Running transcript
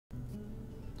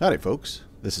Howdy folks,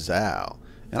 this is Al,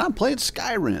 and I'm playing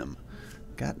Skyrim.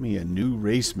 Got me a new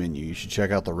race menu. You should check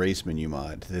out the RaceMenu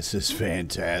mod. This is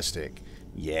fantastic.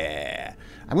 Yeah.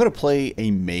 I'm going to play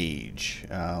a mage.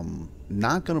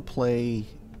 Not going to play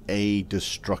a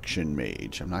destruction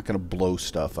mage. I'm not going to blow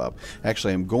stuff up.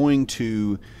 Actually, I'm going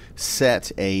to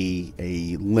set a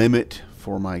limit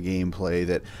for my gameplay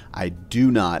that I do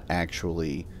not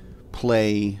actually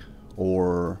play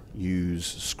or use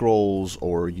scrolls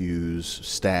or use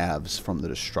staves from the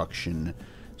destruction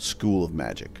school of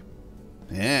magic.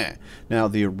 Yeah. Now,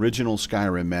 the original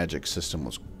Skyrim magic system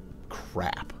was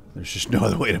crap. There's just no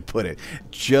other way to put it.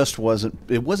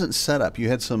 It wasn't set up. You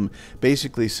had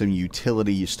basically some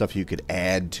utility stuff you could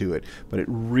add to it, but it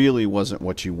really wasn't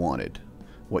what you wanted.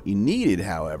 What you needed,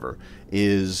 however,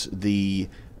 is the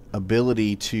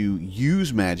ability to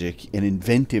use magic in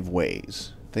inventive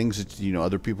ways. Things that,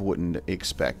 other people wouldn't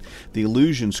expect. The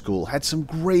Illusion School had some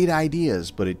great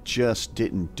ideas, but it just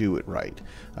didn't do it right.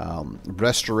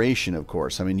 Restoration, of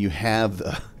course. I mean, you have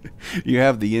the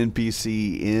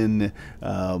NPC in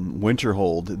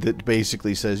Winterhold that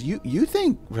basically says, you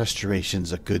think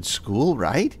Restoration's a good school,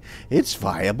 right? It's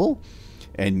viable.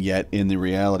 And yet, in the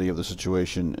reality of the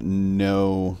situation,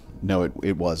 no,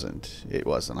 it wasn't. It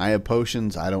wasn't. I have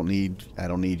potions. I don't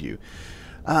need you.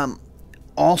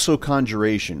 Also,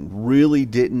 Conjuration really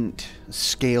didn't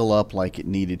scale up like it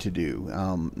needed to do.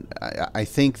 I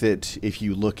think that if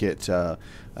you look at the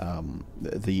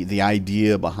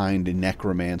idea behind a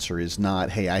necromancer is not,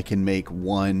 hey, I can make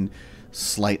one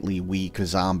slightly weak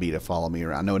zombie to follow me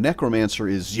around. No, a necromancer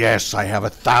is, yes, I have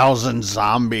 1,000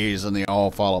 zombies and they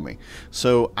all follow me.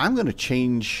 So I'm going to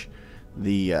change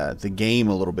the game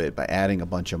a little bit by adding a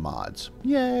bunch of mods.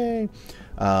 Yay!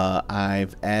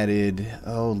 I've added,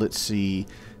 let's see,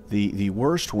 the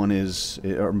worst one is,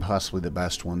 or possibly the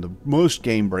best one, the most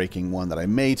game-breaking one that I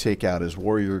may take out is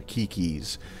Warrior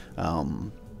Kiki's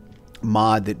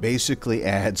mod that basically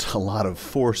adds a lot of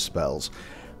force spells.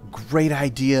 Great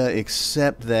idea,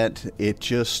 except that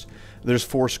there's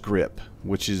force grip,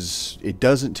 which is, it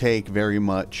doesn't take very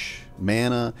much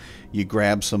mana. You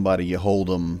grab somebody, you hold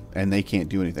them, and they can't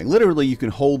do anything. Literally, you can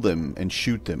hold them and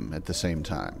shoot them at the same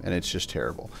time, and it's just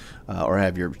terrible. Or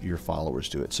have your followers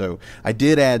do it. So I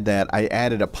did add that. I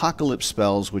added Apocalypse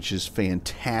spells, which is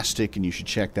fantastic, and you should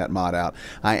check that mod out.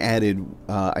 I added,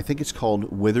 I think it's called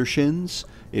Withershins.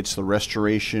 It's the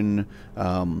restoration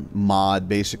mod,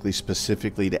 basically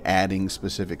specifically to adding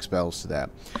specific spells to that.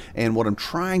 And what I'm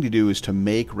trying to do is to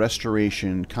make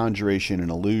restoration, conjuration, and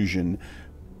illusion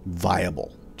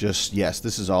viable. Just, yes,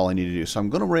 this is all I need to do. So I'm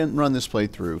going to run this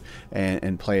playthrough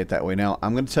and play it that way. Now,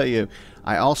 I'm going to tell you,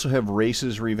 I also have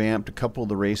races revamped. A couple of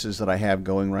the races that I have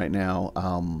going right now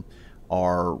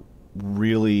are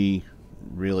really,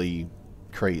 really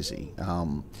crazy.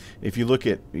 If you look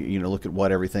at, look at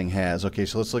what everything has. Okay,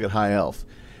 so let's look at High Elf.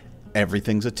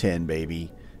 Everything's a 10,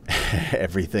 baby.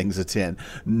 Everything's a 10.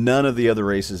 None of the other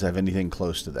races have anything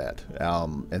close to that.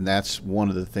 And that's one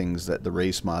of the things that the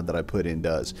race mod that I put in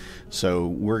does. So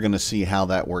we're going to see how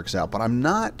that works out. But I'm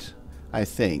not, I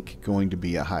think, going to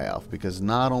be a High Elf, because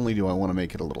not only do I want to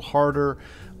make it a little harder,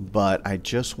 but I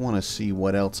just want to see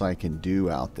what else I can do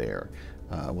out there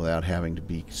without having to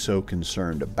be so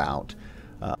concerned about.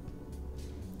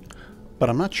 But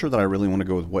I'm not sure that I really want to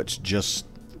go with what's just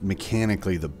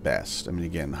mechanically the best. I mean,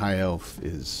 again, High Elf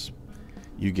is,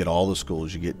 you get all the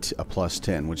schools, you get a plus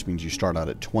 10, which means you start out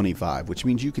at 25, which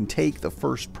means you can take the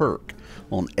first perk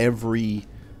on every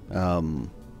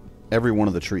one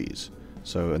of the trees.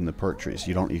 So in the perk trees,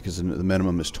 you don't, because the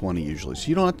minimum is 20 usually, so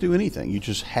you don't have to do anything. You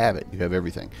just have it. You have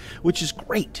everything, which is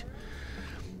great.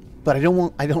 But I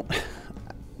don't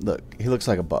look. He looks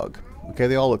like a bug. Okay,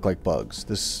 they all look like bugs.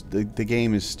 The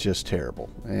game is just terrible,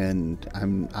 and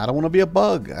I don't want to be a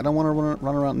bug. I don't want to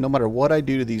run around. No matter what I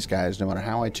do to these guys, no matter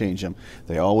how I change them,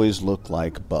 they always look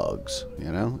like bugs.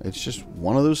 It's just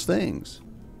one of those things.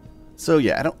 So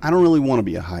yeah, I don't really want to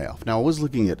be a High Elf. Now I was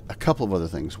looking at a couple of other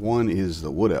things. One is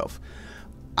the Wood Elf.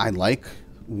 I like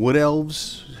Wood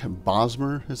Elves,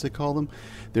 Bosmer as they call them.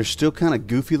 They're still kind of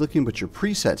goofy looking, but your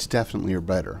presets definitely are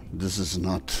better. This is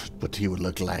not what he would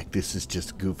look like. This is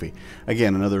just goofy.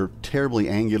 Again, another terribly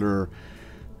angular,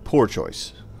 poor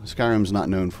choice. Skyrim's not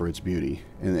known for its beauty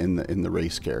in the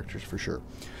race characters, for sure.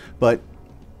 But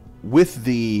with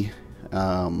the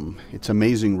it's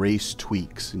amazing race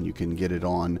tweaks, and you can get it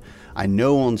on, I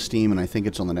know, on Steam, and I think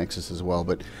it's on the Nexus as well,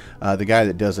 but the guy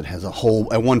that does it has a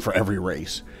one for every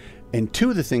race. And two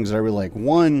of the things that I really like,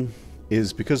 one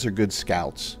is because they're good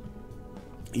scouts,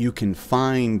 you can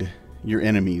find your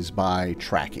enemies by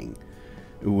tracking.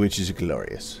 which is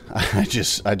glorious. I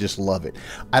just love it.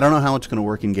 I don't know how it's going to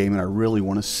work in game, and I really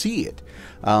want to see it.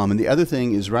 And the other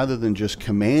thing is, rather than just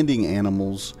commanding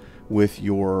animals with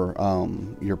your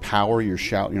power, your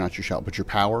shout, not your shout, but your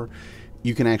power,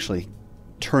 you can actually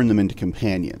turn them into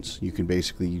companions. You can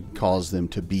basically cause them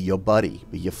to be your buddy,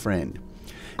 be your friend.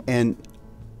 And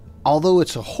although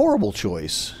it's a horrible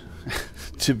choice,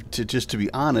 to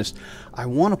be honest, I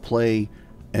want to play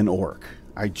an orc.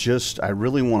 I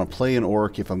really want to play an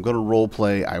orc. If I'm going to role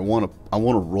play, I want to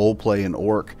role play an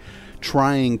orc,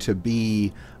 trying to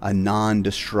be a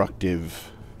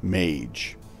non-destructive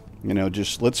mage. You know,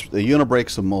 just you want to break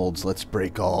some molds. Let's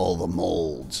break all the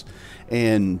molds.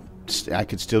 And I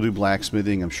could still do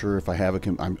blacksmithing. I'm sure if I have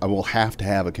I will have to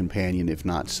have a companion, if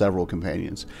not several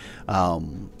companions.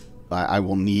 I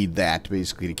will need that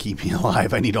basically to keep me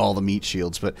alive. I need all the meat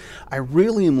shields, but I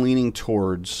really am leaning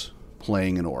towards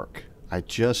playing an orc. I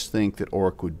just think that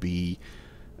orc would be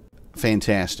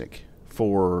fantastic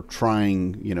for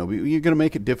trying, you know, you're going to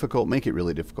make it difficult, make it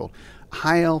really difficult.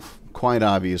 High elf, quite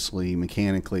obviously,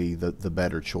 mechanically, the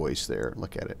better choice there.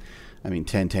 Look at it. I mean,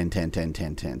 10, 10, 10, 10,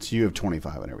 10, 10. So you have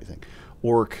 25 and everything.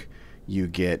 Orc, you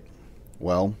get,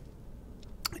 well,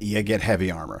 you get heavy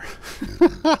armor.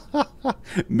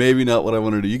 Maybe not what I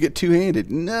want to do. You get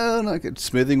two-handed. No, not good.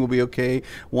 Smithing will be okay.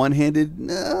 One-handed.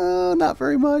 No, not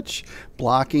very much.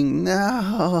 Blocking.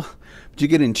 No. But you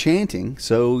get enchanting,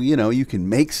 so you know you can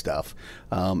make stuff.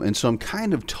 And so I'm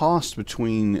kind of tossed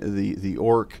between the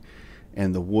orc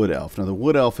and the wood elf. Now the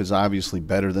wood elf is obviously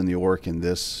better than the orc in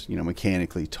this, you know,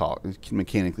 mechanically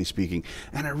speaking.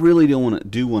 And I really do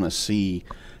want to see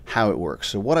how it works.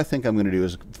 So what I think I'm going to do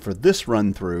is, for this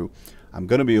run through, I'm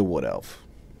going to be a wood elf,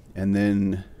 and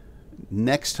then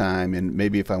next time, and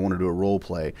maybe if I want to do a role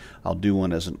play, I'll do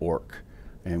one as an orc,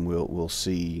 and we'll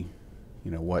see,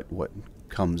 you know, what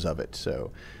comes of it.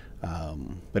 So,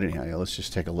 but anyhow, yeah, let's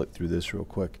just take a look through this real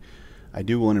quick. I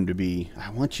do want him to be. I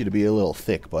want you to be a little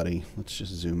thick, buddy. Let's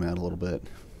just zoom out a little bit.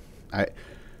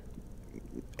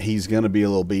 He's going to be a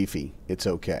little beefy. It's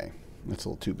okay. That's a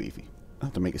little too beefy. I'll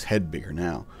have to make his head bigger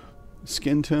now.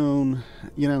 Skin tone,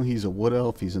 you know, he's a wood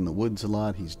elf. He's in the woods a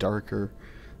lot. He's darker.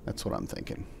 That's what I'm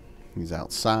thinking. He's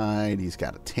outside. He's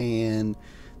got a tan.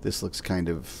 This looks kind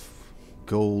of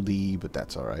goldy, but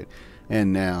that's all right.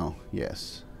 And now,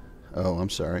 yes. Oh, I'm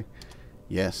sorry.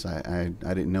 Yes, I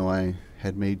didn't know I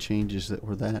had made changes that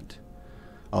were that.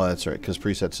 Oh, that's right, because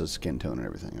presets says skin tone and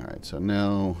everything. All right, so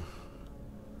no.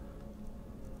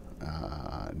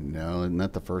 No, isn't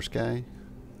that the first guy?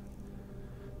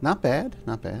 Not bad,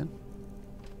 not bad.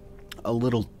 A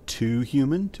little too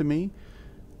human to me.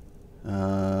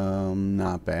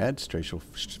 Not bad.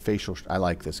 Facial. I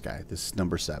like this guy. This is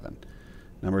number 7.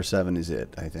 Number 7 is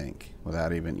it, I think.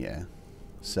 Without even, yeah,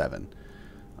 7.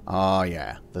 Oh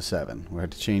yeah, the 7. We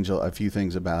had to change a few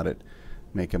things about it.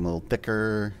 Make him a little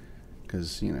thicker,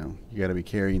 because you know you got to be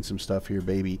carrying some stuff here,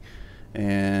 baby.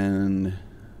 And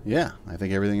yeah, I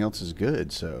think everything else is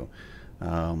good. So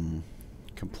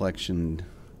complexion.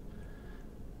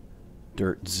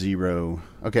 Dirt 0.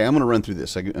 Okay, I'm going to run through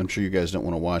this. I'm sure you guys don't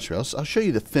want to watch it. I'll show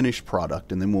you the finished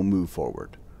product, and then we'll move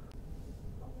forward.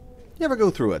 You ever go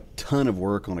through a ton of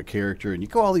work on a character, and you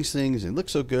go all these things, and it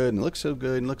looks so good, and it looks so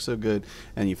good, and it looks so good,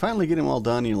 and you finally get him all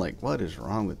done, and you're like, what is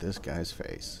wrong with this guy's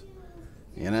face?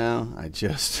 You know, I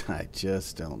just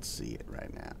don't see it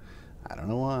right now. I don't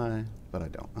know why, but I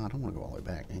don't. I don't want to go all the way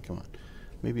back. Hey, come on.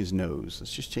 Maybe his nose.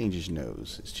 Let's just change his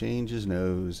nose. Let's change his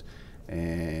nose.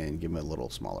 And give him a little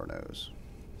smaller nose.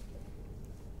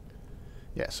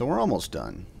 Yeah, so we're almost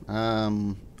done.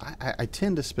 I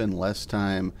tend to spend less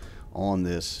time on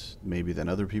this maybe than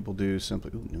other people do.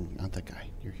 Simply, ooh, no, not that guy.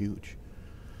 You're huge.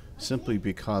 Simply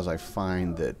because I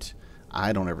find that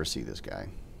I don't ever see this guy.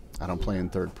 I don't play in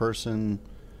third person.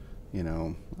 You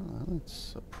know,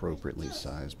 it's appropriately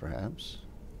sized, perhaps.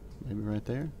 Maybe right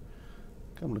there.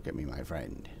 Come look at me, my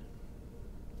friend.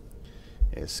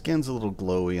 Yeah, his skin's a little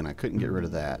glowy, and I couldn't get rid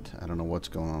of that. I don't know what's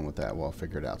going on with that. Well, I'll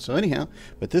figure it out. So anyhow,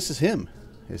 but this is him.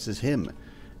 This is him.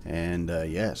 And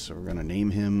yes, so we're going to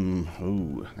name him.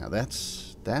 Ooh, now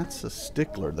that's a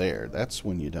stickler there. That's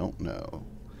when you don't know.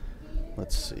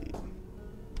 Let's see.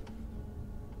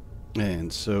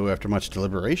 And so after much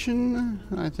deliberation,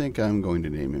 I think I'm going to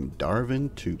name him Darwin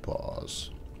Two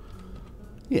Paws.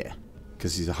 Yeah,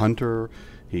 because he's a hunter.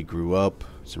 He grew up.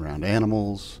 He's around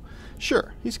animals.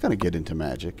 Sure, he's going to get into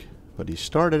magic, but he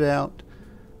started out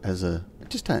as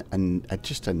just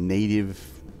a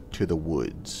native to the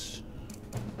woods.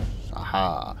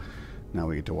 Aha! Now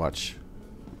we get to watch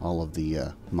all of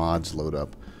the mods load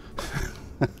up.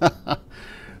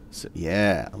 So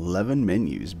yeah, 11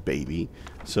 menus, baby.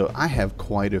 So I have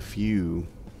quite a few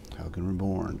Helgen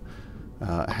Reborn.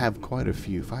 I have quite a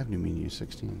few. 5 new menus,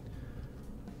 16.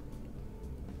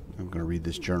 I'm going to read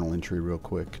this journal entry real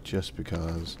quick just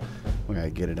because we got to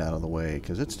get it out of the way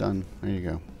because it's done. There you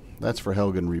go. That's for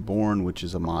Helgen Reborn, which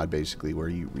is a mod basically where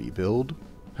you rebuild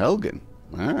Helgen.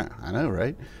 Ah, I know,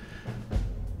 right?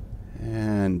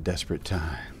 And Desperate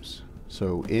Times.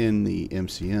 So in the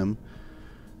MCM,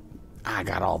 I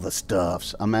got all the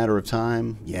stuffs. A Matter of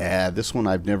Time. Yeah, this one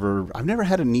I've never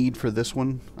had a need for this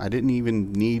one. I didn't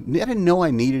know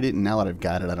I needed it, and now that I've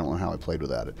got it, I don't know how I played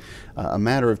without it. A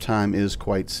Matter of Time is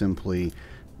quite simply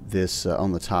this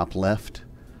on the top left.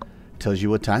 Tells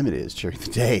you what time it is during the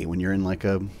day when you're in like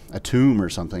a tomb or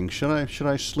something. Should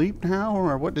I sleep now,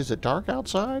 or what? Is it dark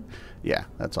outside? Yeah,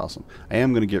 that's awesome. I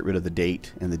am going to get rid of the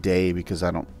date and the day because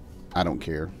I don't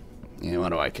care. You know, what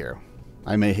do I care?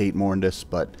 I may hate Morndus,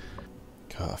 but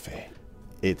coffee.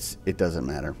 It doesn't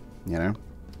matter, you know?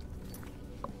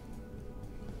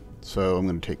 So I'm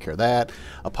going to take care of that.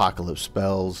 Apocalypse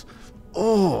spells.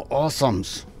 Oh,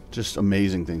 awesomes. Just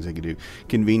amazing things I could do.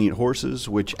 Convenient horses,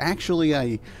 which actually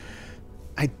I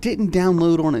didn't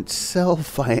download on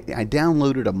itself. I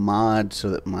downloaded a mod so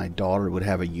that my daughter would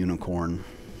have a unicorn.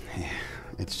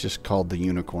 It's just called the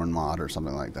unicorn mod or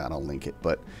something like that. I'll link it.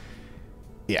 But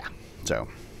yeah, so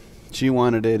she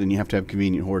wanted it, and you have to have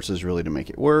convenient horses really to make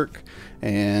it work.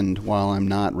 And while I'm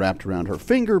not wrapped around her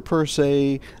finger per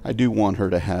se, I do want her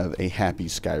to have a happy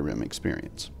Skyrim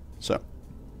experience. So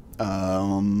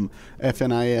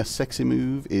FNIS sexy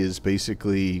move is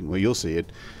basically, well, you'll see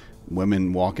it,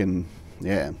 women walking,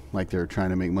 yeah, like they're trying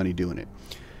to make money doing it.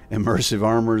 Immersive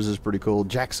armors is pretty cool.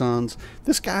 Jacksons,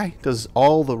 this guy does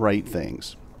all the right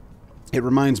things. It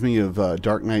reminds me of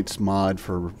Dark Knight's mod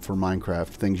for Minecraft,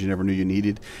 things you never knew you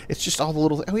needed. It's just all the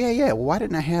little, oh yeah, well, why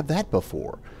didn't I have that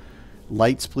before?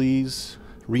 Lights, please,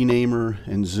 Renamer,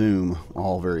 and Zoom,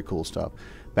 all very cool stuff.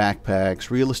 Backpacks,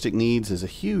 realistic needs is a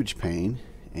huge pain,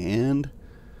 and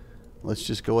let's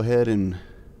just go ahead and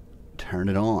turn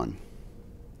it on.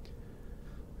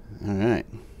 Alright,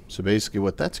 so basically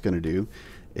what that's going to do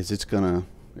is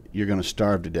you're going to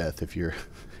starve to death if you're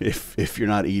if you're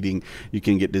not eating. You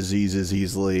can get diseases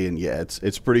easily, and yeah,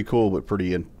 it's pretty cool, but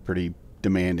pretty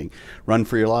demanding. Run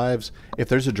for your lives. If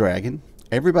there's a dragon,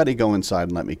 everybody go inside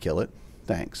and let me kill it.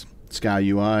 Thanks. Sky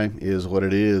UI is what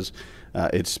it is.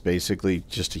 It's basically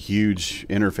just a huge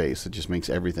interface that just makes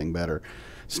everything better.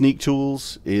 Sneak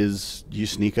tools is you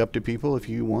sneak up to people if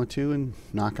you want to and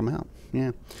knock them out.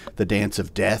 Yeah. The Dance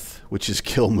of Death, which is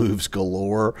kill moves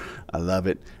galore. I love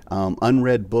it.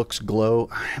 Unread books glow.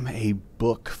 I'm a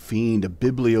book fiend, a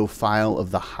bibliophile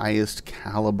of the highest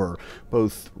caliber,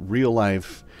 both real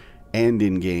life and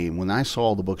in game. When I saw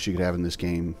all the books you could have in this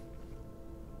game,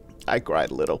 I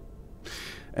cried a little.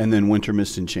 And then Winter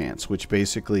Mist Enchants, which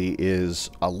basically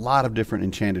is a lot of different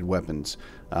enchanted weapons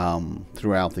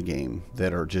throughout the game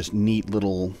that are just neat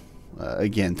little,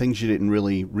 again, things you didn't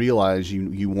really realize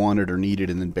you wanted or needed,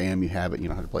 and then bam, you have it. You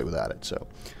know how to play without it. So,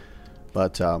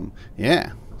 but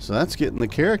yeah, so that's getting the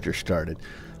character started.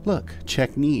 Look,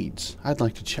 check needs. I'd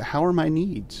like to check. How are my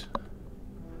needs?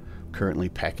 Currently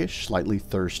peckish, slightly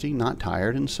thirsty, not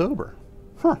tired, and sober.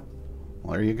 Huh.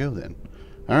 Well, there you go then.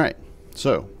 All right,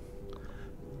 so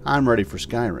I'm ready for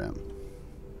Skyrim,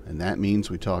 and that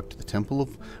means we talk to the Temple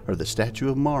of, or the Statue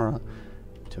of Mara,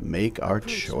 to make our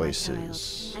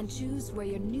choices. And choose where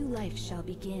your new life shall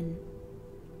begin.